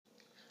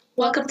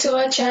Welcome to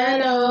our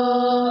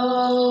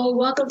channel.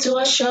 Welcome to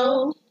our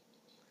show.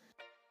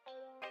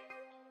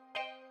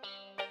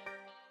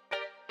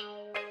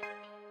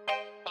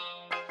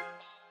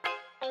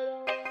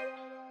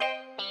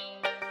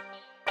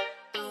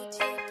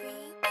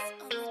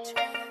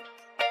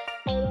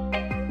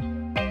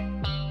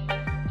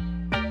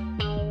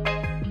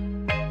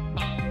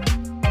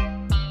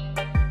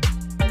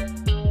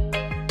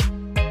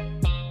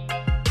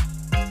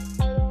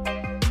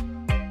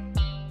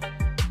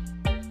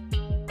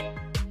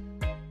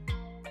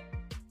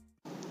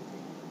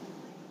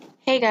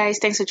 Hey guys,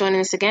 thanks for joining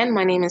us again.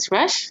 My name is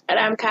Rush. And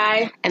I'm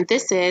Kai. And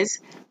this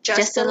is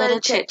Just a Little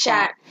Chit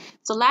Chat.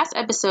 So last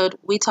episode,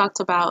 we talked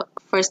about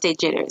first date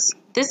jitters.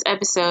 This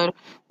episode,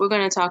 we're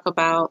going to talk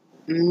about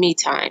me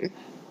time.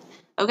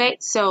 Okay,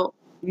 so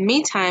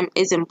me time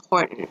is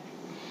important.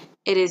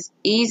 It is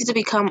easy to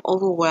become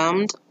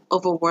overwhelmed,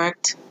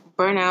 overworked,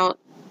 burnout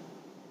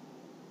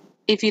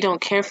if you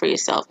don't care for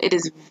yourself. It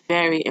is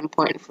very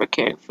important for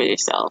caring for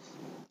yourself.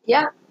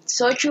 Yeah,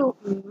 so true.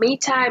 Me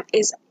time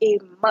is a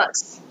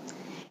must.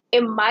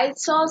 It might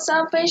sound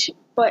selfish,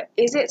 but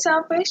is it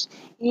selfish?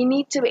 You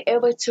need to be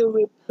able to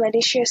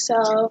replenish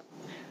yourself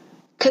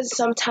because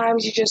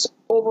sometimes you just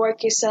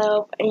overwork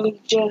yourself and you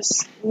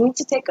just need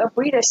to take a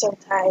breather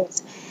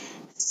sometimes.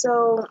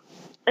 So,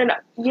 and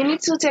you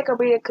need to take a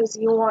breather because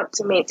you want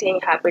to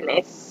maintain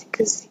happiness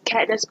because you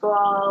can't just go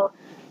all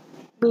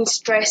being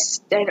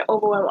stressed and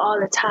overwhelmed all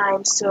the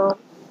time. So,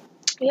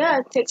 yeah,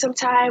 take some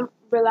time,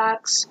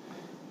 relax,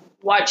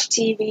 watch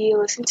TV,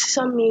 listen to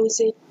some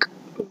music,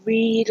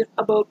 read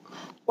a book,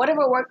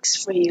 whatever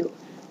works for you.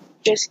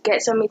 Just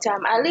get some me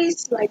time, at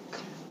least like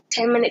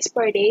 10 minutes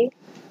per day.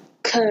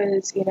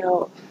 Because, if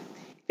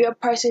you're a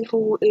person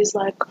who is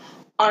like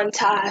on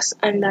task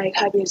and like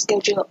have your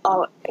schedule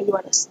out and you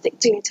want to stick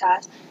to your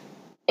task,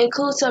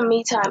 include some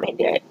me time in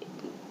there.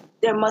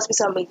 There must be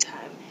some me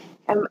time.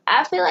 And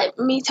I feel like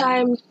me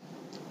time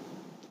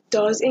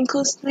does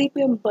include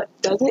sleeping, but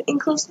doesn't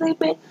include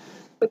sleeping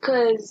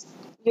because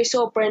you're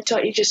so burnt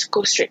out, you just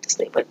go straight to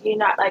sleep, but you're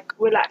not like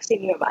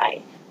relaxing your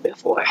mind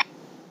before.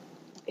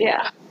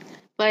 Yeah.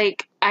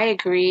 Like, I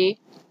agree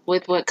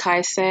with what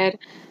Kai said.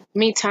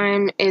 Me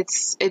time,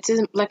 it's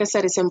like I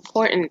said, it's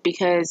important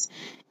because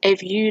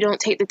if you don't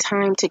take the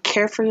time to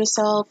care for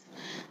yourself,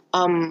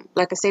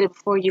 like I stated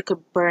before, you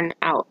could burn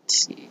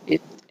out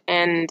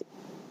and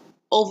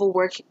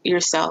overwork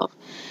yourself.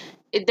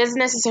 It doesn't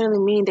necessarily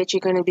mean that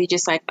you're going to be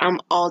just like, I'm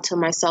all to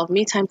myself.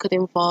 Me time could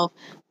involve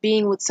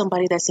being with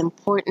somebody that's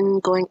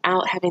important, going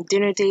out, having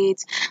dinner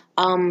dates,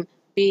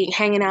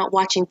 hanging out,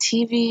 watching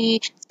TV,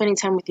 spending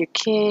time with your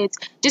kids.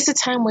 Just a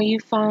time where you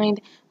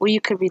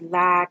could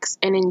relax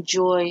and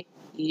enjoy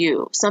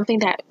you. Something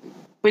that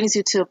brings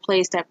you to a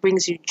place that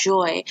brings you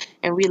joy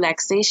and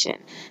relaxation.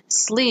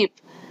 Sleep,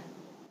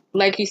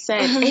 like you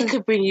said, it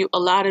could bring you a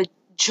lot of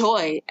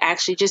joy,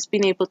 actually, just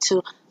being able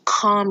to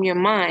calm your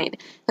mind,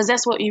 because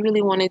that's what you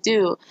really want to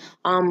do.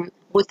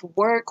 With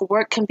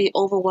work can be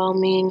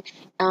overwhelming.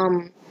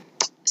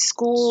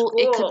 School,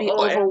 it could be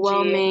OMG.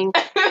 overwhelming.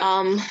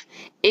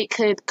 It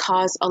could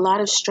cause a lot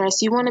of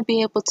stress. You want to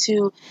be able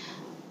to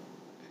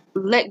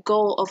let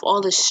go of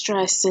all the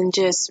stress and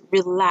just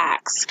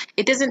relax.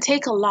 It doesn't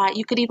take a lot.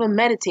 You could even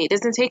meditate. It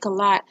doesn't take a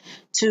lot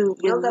to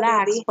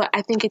relax, but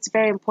I think it's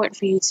very important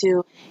for you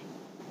to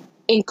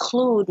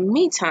include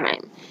me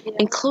time. Yeah.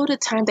 Include a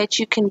time that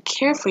you can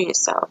care for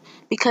yourself,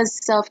 because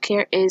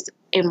self-care is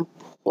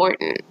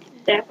important.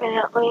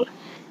 Definitely.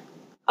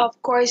 Of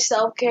course,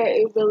 self-care,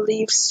 it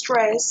relieves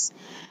stress.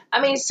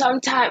 I mean,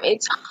 sometimes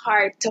it's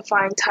hard to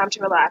find time to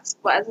relax,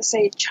 but as I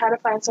say, try to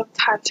find some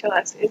time to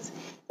relax.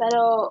 I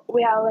know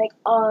we have like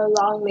a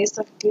long list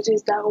of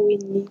duties that we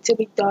need to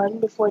be done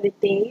before the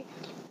day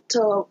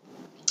to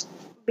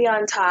be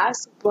on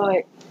task,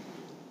 but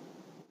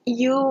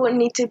you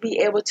need to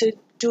be able to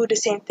do the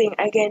same thing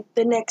again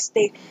the next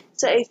day.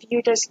 So if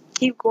you just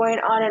keep going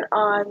on and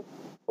on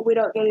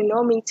without getting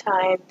no me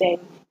time, then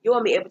you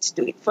won't be able to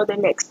do it for the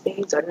next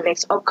days or the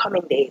next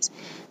upcoming days.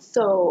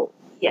 So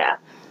yeah.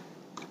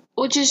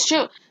 Which is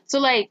true. So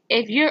like,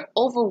 if you're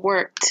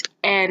overworked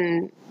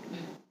and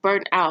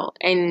burnt out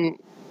and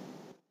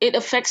it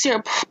affects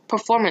your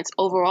performance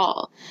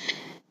overall,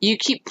 you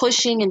keep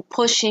pushing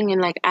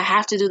and like, I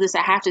have to do this,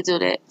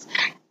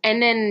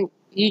 and then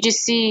you just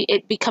see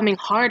it becoming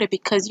harder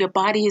because your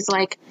body is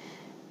like,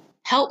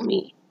 help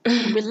me,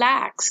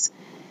 relax.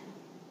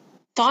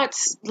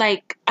 Thoughts,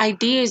 like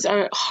ideas,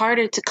 are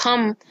harder to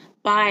come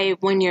by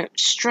when you're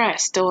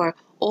stressed or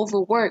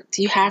overworked.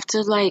 You have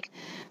to like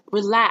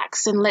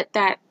relax and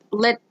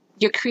let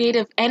your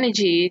creative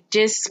energy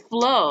just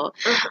flow.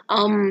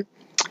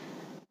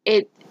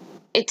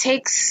 It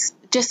takes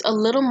just a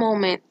little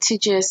moment to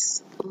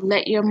just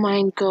let your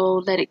mind go,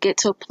 let it get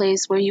to a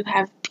place where you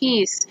have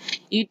peace.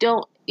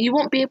 You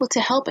won't be able to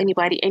help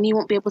anybody, and you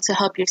won't be able to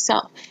help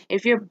yourself.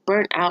 If you're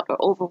burnt out or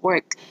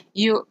overworked,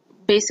 you're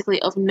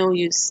basically of no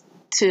use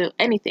to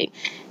anything.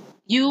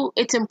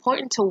 It's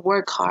important to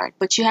work hard,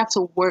 but you have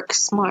to work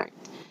smart,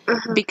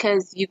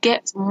 because you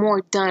get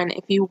more done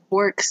if you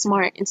work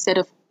smart instead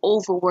of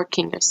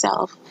overworking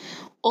yourself.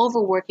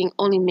 Overworking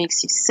only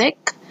makes you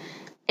sick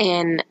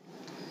and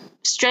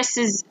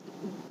stresses,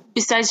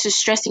 besides just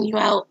stressing you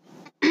out,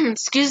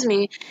 excuse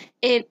me,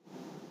 it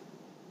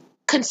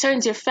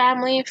concerns your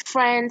family,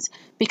 friends,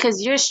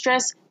 because you're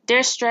stressed,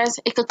 they're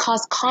stressed. It could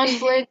cause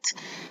conflict,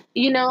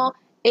 you know,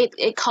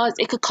 it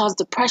could cause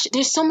depression.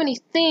 There's so many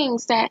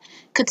things that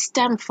could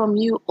stem from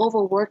you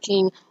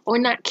overworking or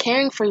not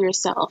caring for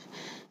yourself.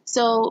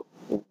 So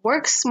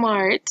work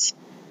smart,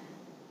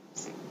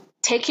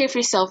 take care of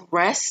yourself,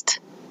 rest,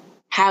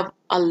 have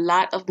a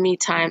lot of me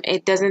time.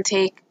 It doesn't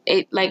take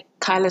it, like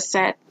Kyla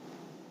said.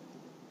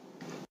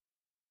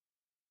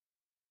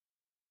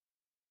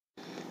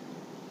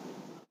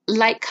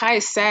 Like Kai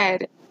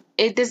said,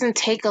 it doesn't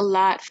take a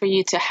lot for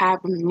you to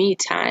have me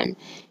time.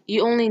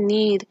 You only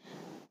need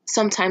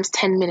sometimes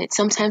 10 minutes.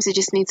 Sometimes it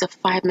just needs a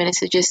 5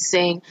 minutes of just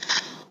saying,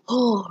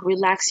 oh,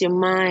 relax your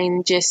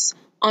mind, just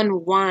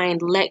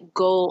unwind, let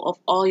go of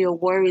all your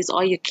worries,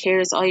 all your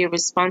cares, all your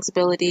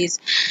responsibilities,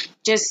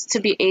 just to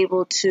be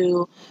able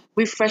to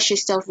refresh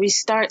yourself,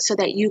 restart so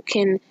that you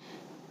can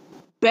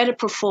better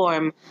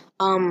perform,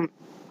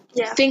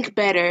 think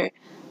better,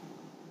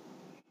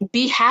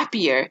 be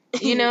happier,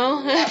 you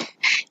know? Yeah.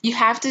 You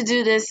have to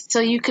do this so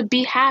you could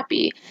be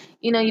happy.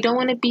 You know, you don't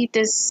want to be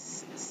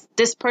this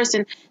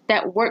person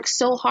that works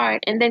so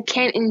hard and then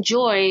can't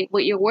enjoy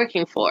what you're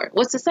working for.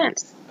 What's the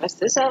sense? What's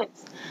the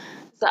sense?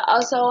 So I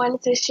also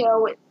wanted to share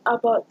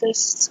about the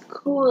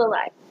school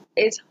life.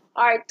 It's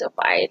hard to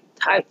find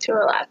time to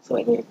relax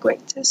when you're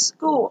going to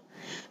school.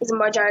 Because the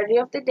majority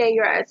of the day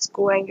you're at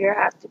school and you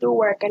have to do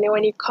work. And then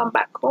when you come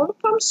back home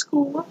from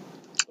school,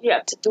 you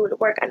have to do the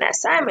work and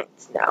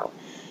assignments now.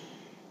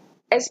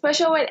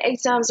 Especially when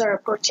exams are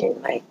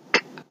approaching. Like,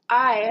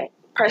 I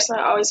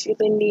personally always feel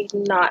the need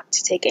not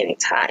to take any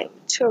time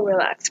to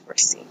relax per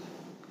se.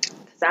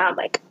 Because I'm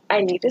like,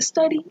 I need to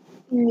study,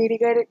 need to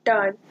get it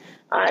done.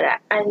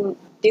 And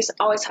this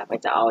always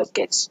happens. I always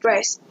get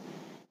stressed.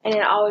 And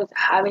then always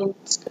having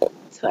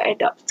to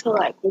end up to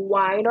like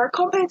whine or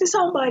complain to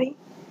somebody.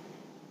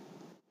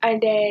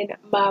 And then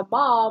my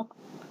mom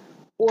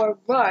or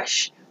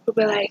Rush would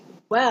be like,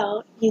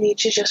 well, you need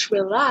to just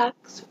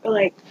relax or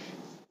like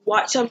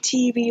watch some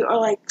TV or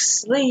like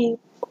sleep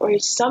or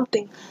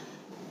something.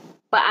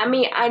 But I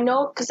mean, I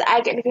know because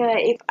I get the feeling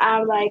that if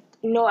I'm like,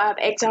 I have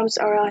exams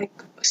or like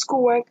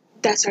schoolwork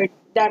that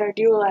are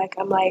due, like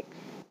I'm like,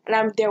 and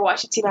I'm there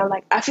watching TV, I'm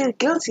like, I feel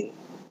guilty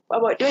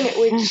about doing it,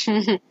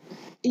 which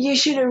you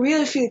shouldn't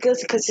really feel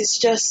guilty because it's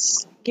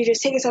just, you're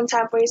just taking some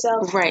time for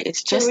yourself. Right,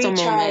 it's just a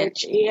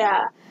moment.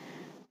 Yeah.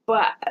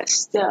 But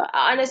still,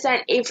 I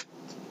understand if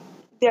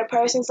there are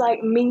persons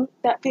like me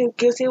that feel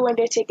guilty when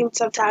they're taking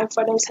some time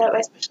for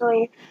themselves,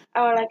 especially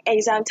around like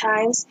exam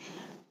times.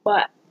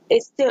 But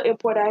it's still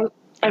important.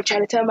 I'm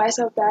trying to tell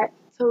myself that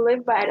to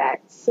live by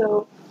that.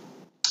 So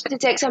to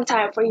take some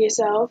time for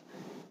yourself,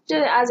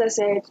 just as I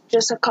said,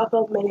 just a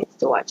couple of minutes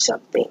to watch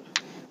something.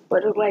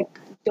 But like,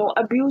 don't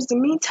abuse the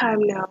me time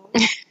now,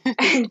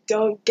 and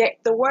don't get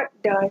the work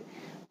done.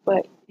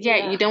 But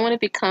yeah, you don't want to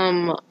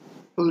become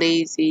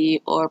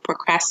lazy or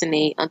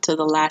procrastinate until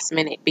the last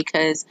minute,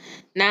 because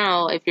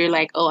now if you're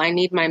like, oh, I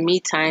need my me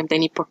time,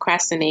 then you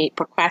procrastinate,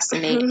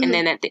 and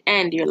then at the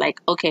end you're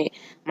like, okay,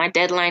 my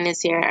deadline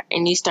is here,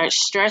 and you start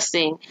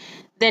stressing,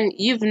 then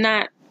you've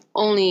not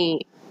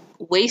only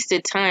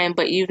wasted time,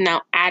 but you've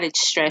now added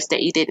stress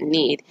that you didn't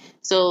need.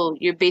 So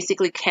you're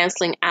basically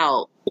canceling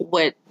out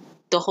what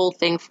the whole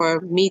thing for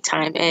me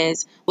time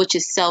is, which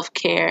is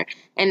self-care.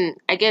 And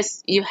I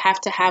guess you have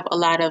to have a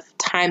lot of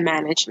time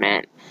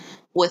management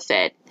with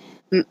it.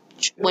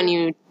 When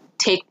you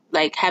take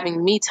like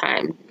having me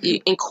time,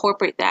 you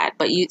incorporate that,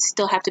 but you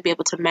still have to be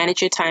able to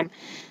manage your time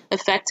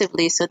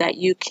effectively so that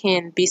you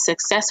can be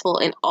successful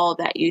in all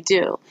that you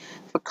do.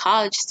 For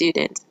college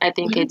students, I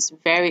think it's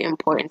very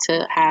important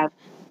to have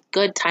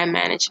good time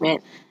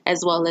management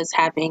as well as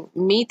having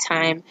me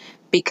time,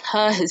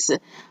 because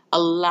a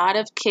lot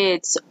of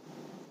kids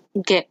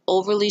get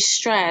overly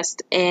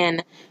stressed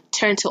and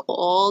turn to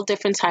all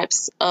different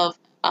types of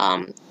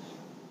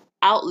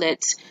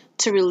outlets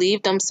to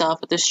relieve themselves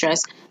of the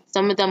stress.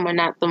 Some of them are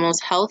not the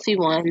most healthy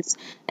ones,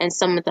 and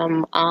some of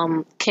them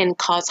can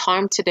cause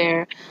harm to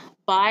their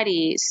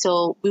body.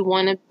 So we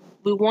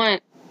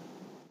want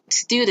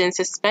students,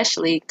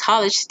 especially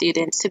college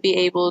students, to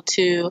be able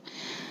to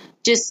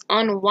just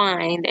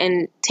unwind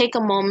and take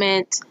a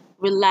moment,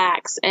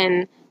 relax,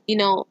 and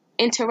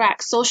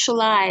interact,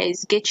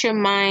 socialize, get your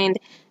mind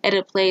at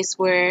a place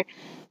where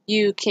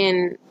you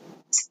can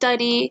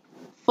study,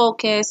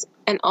 focus,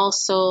 and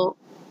also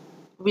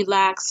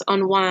relax,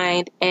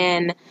 unwind,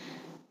 and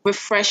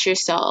refresh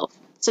yourself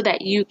so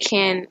that you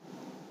can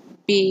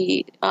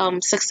be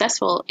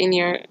successful in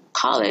your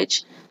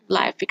college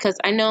life. Because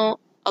I know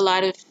a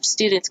lot of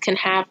students can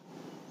have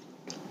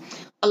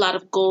a lot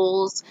of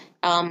goals,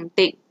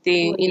 they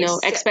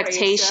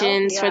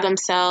expectations for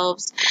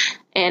themselves,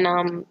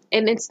 And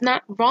it's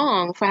not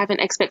wrong for having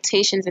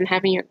expectations and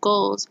having your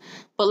goals.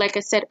 But like I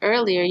said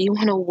earlier, you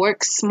want to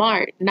work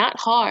smart, not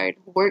hard.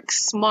 Work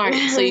smart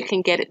so you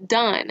can get it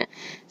done.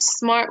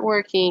 Smart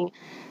working,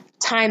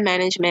 time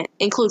management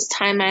includes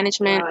time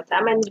management. Wow,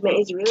 time management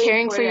is really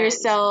caring important. for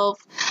yourself,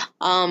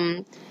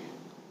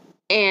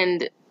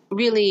 and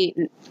really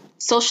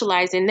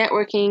socializing,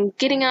 networking,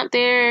 getting out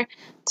there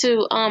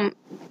to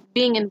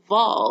being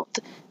involved.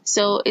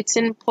 So it's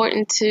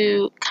important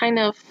to kind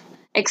of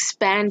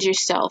expand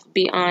yourself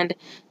beyond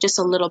just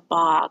a little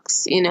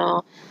box, you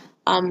know.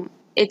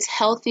 It's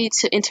healthy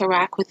to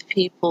interact with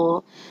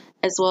people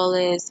as well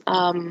as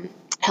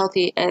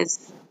healthy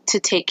as to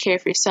take care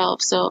of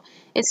yourself. So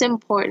it's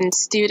important.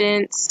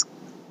 Students,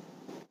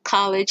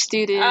 college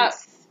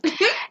students,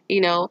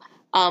 you know,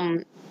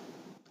 um,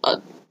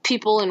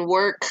 people in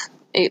work,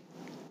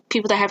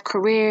 people that have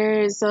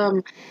careers,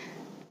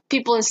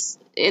 people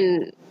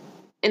in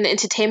the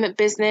entertainment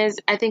business.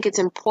 I think it's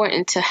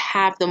important to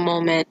have the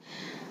moment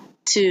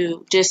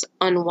to just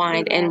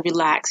unwind and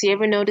relax. You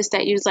ever notice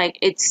that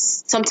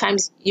it's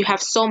sometimes you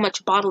have so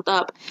much bottled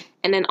up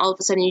and then all of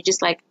a sudden you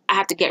just like, I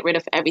have to get rid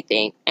of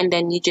everything. And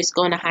then you just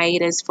go on a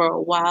hiatus for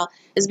a while.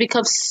 It's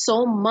because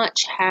so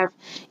much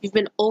you've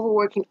been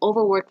overworking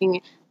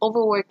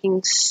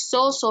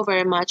so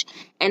very much.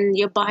 And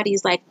your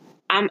body's like,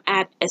 I'm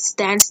at a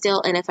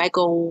standstill. And if I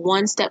go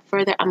one step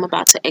further, I'm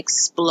about to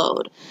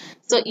explode.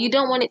 So you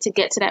don't want it to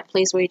get to that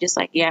place where you're just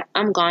like, yeah,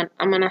 I'm gone.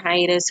 I'm on a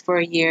hiatus for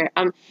a year.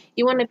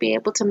 You want to be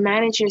able to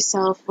manage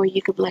yourself where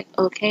you could be like,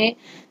 okay,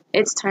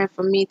 it's time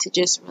for me to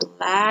just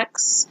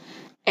relax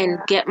and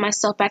get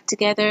myself back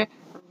together,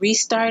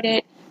 restart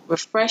it,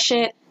 refresh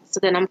it. So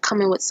then I'm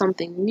coming with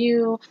something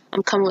new.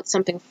 I'm coming with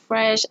something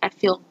fresh. I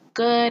feel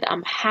good.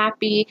 I'm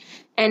happy.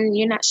 And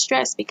you're not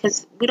stressed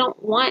because we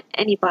don't want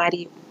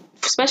anybody,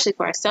 especially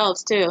for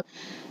ourselves too,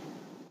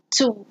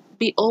 to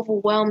be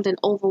overwhelmed and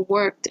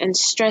overworked and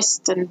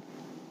stressed and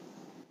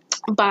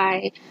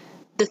by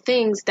the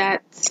things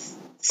that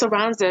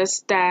surrounds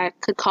us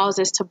that could cause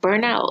us to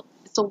burn out.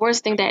 It's the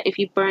worst thing that if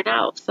you burn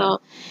out.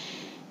 So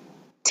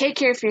take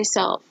care of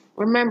yourself.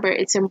 Remember,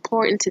 it's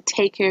important to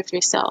take care of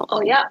yourself.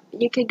 Oh yeah,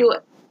 you can do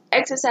it.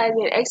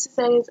 Exercising.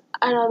 Exercise is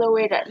another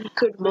way that you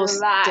could Most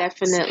relax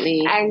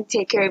definitely and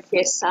take care of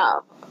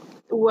yourself.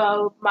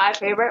 Well, my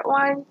favorite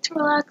one to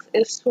relax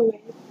is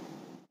swimming.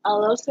 I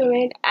love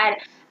swimming, and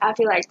I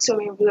feel like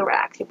swimming really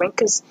relaxing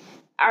because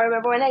I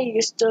remember when I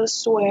used to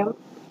swim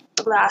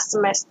last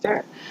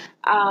semester.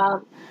 I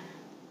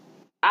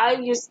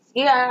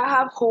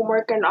have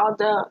homework and all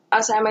the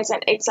assignments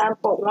and exams,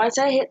 but once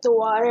I hit the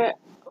water,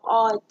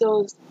 all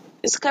those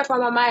it's clear from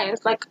my mind.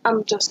 It's like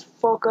I'm just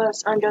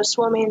focused on just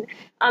swimming.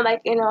 I'm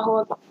like in a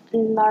whole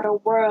another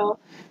world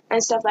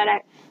and stuff like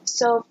that.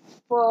 So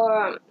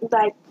for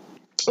like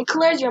it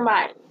clears your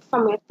mind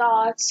from your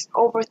thoughts,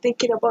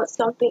 overthinking about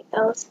something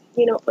else,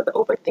 for the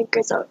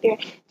overthinkers out there.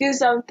 Do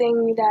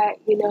something that,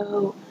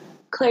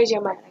 clears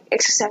your mind, like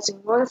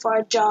exercising, going for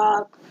a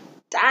jog,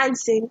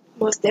 dancing,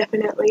 most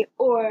definitely,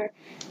 or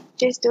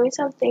just doing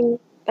something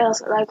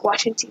else like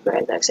watching TV,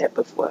 as I said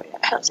before,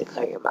 that helps to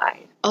clear your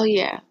mind. Oh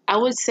yeah, I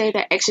would say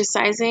that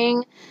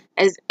exercising,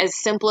 as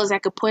simple as I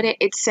could put it,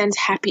 it sends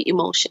happy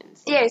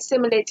emotions. Yeah, it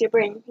stimulates your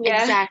brain.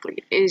 Yeah.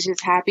 Exactly. It's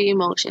just happy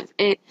emotions.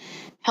 It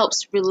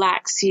helps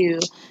relax you,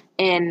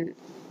 and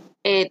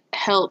it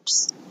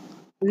helps,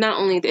 not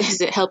only does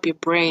it help your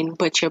brain,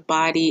 but your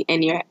body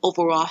and your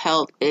overall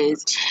health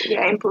is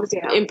improves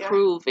your health,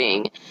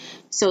 improving.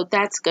 So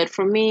that's good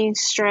for me.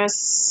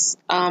 Stress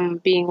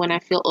being when I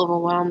feel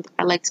overwhelmed,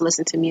 I like to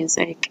listen to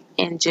music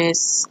and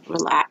just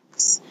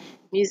relax.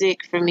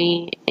 Music for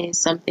me is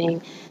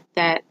something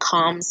that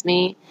calms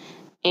me,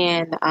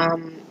 and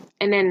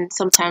then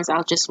sometimes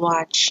I'll just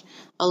watch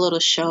a little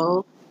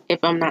show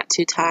if I'm not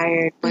too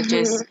tired, but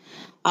just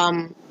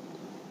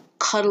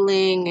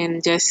cuddling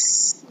and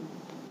just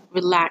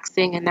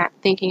relaxing and not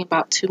thinking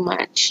about too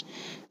much,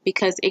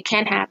 because it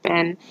can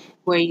happen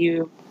where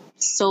you're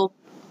so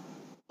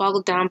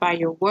boggled down by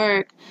your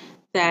work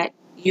that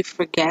you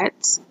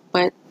forget,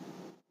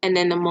 and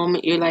then the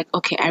moment you're like,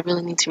 okay, I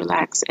really need to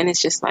relax, and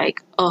it's just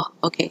like, oh,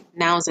 okay,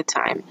 now's the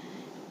time.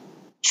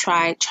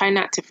 Try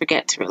not to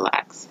forget to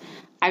relax.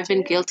 I've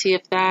been guilty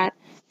of that,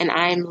 and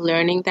I'm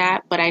learning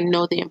that, but I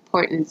know the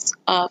importance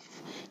of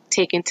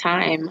taking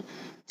time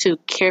to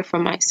care for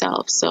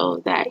myself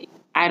so that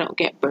I don't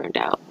get burned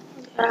out.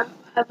 Yeah,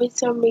 having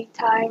some me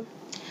time.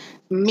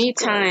 Me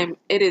time.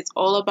 It is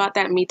all about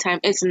that me time.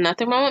 It's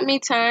nothing wrong with me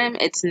time.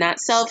 It's not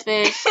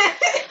selfish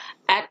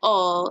at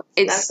all.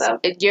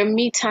 Your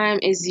me time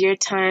is your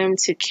time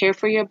to care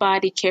for your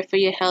body, care for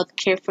your health,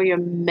 care for your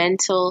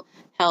mental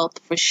health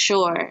for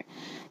sure.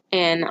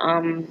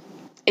 And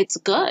it's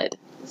good.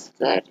 It's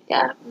good.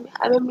 Yeah,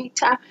 having me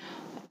time.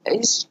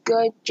 It's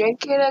good.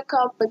 Drinking a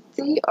cup of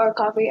tea or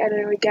coffee at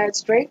a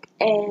regards drink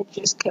and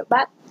just get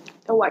back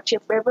and watch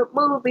your favorite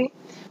movie.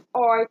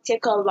 Or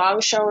take a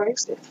long shower,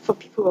 for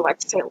people who like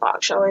to take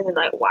long showers and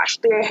like wash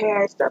their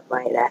hair and stuff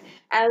like that.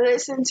 And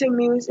listen to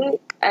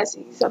music. I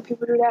see some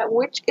people do that,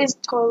 which is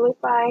totally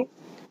fine.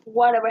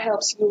 whatever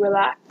helps you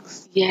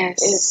relax.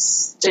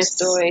 Yes. Just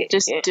do it.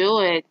 Just do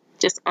it.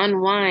 Just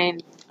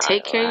unwind.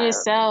 Take care of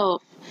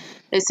yourself.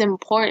 It's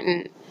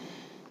important.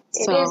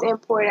 It is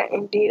important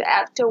indeed.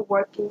 After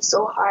working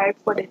so hard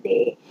for the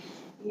day,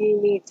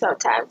 you need some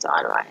time to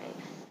unwind.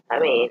 I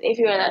mean, if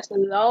you're just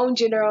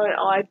lounging around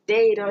all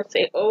day, don't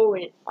say, oh,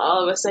 and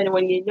all of a sudden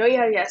when you know you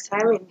have your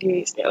assignment due,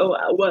 you say,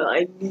 oh, well,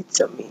 I need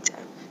some me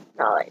time.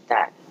 Not like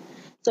that.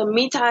 So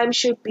me time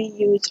should be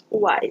used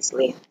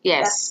wisely.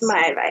 Yes. That's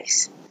my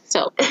advice.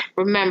 So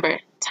remember,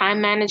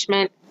 time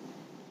management,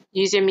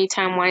 use your me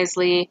time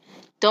wisely.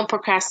 Don't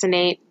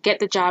procrastinate. Get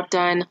the job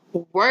done.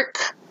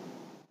 Work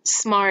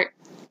smart,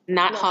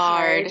 not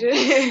hard.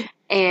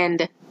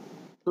 And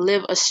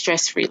live a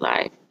stress-free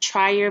life.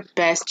 Try your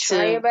best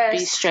to be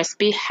stressed.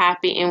 Be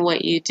happy in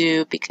what you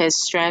do, because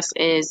stress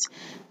is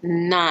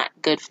not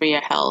good for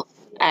your health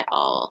at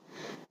all.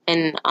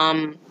 And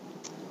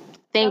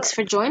thanks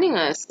for joining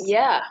us.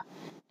 Yeah.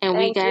 And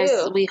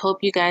we hope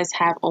you guys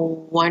have a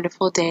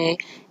wonderful day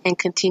and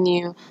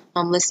continue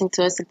listening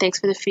to us. And thanks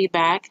for the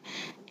feedback.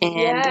 And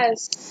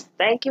yes,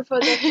 thank you for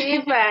the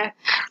feedback.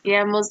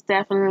 Yeah, most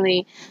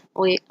definitely.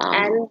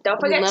 And don't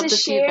forget to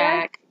share.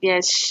 Feedback.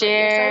 Yes,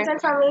 share. Friends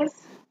and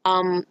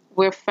families.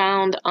 We're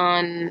found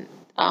on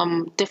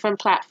different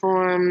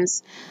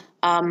platforms: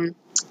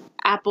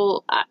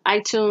 Apple,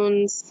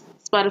 iTunes,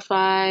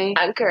 Spotify,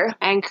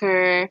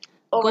 Anchor,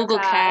 Google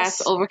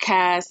Cast,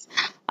 Overcast,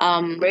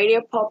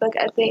 Radio Public.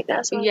 I think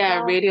that's what.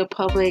 Yeah, Radio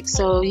Public.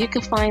 So you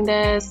can find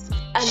us,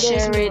 and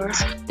share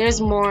it. There's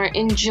more.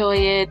 Enjoy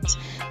it,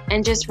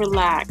 and just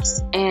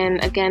relax.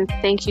 And again,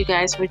 thank you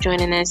guys for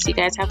joining us. You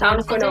guys have a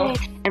wonderful day.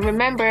 And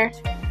remember,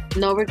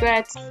 no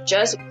regrets,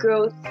 just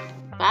growth.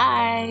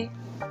 Bye.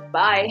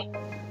 Bye.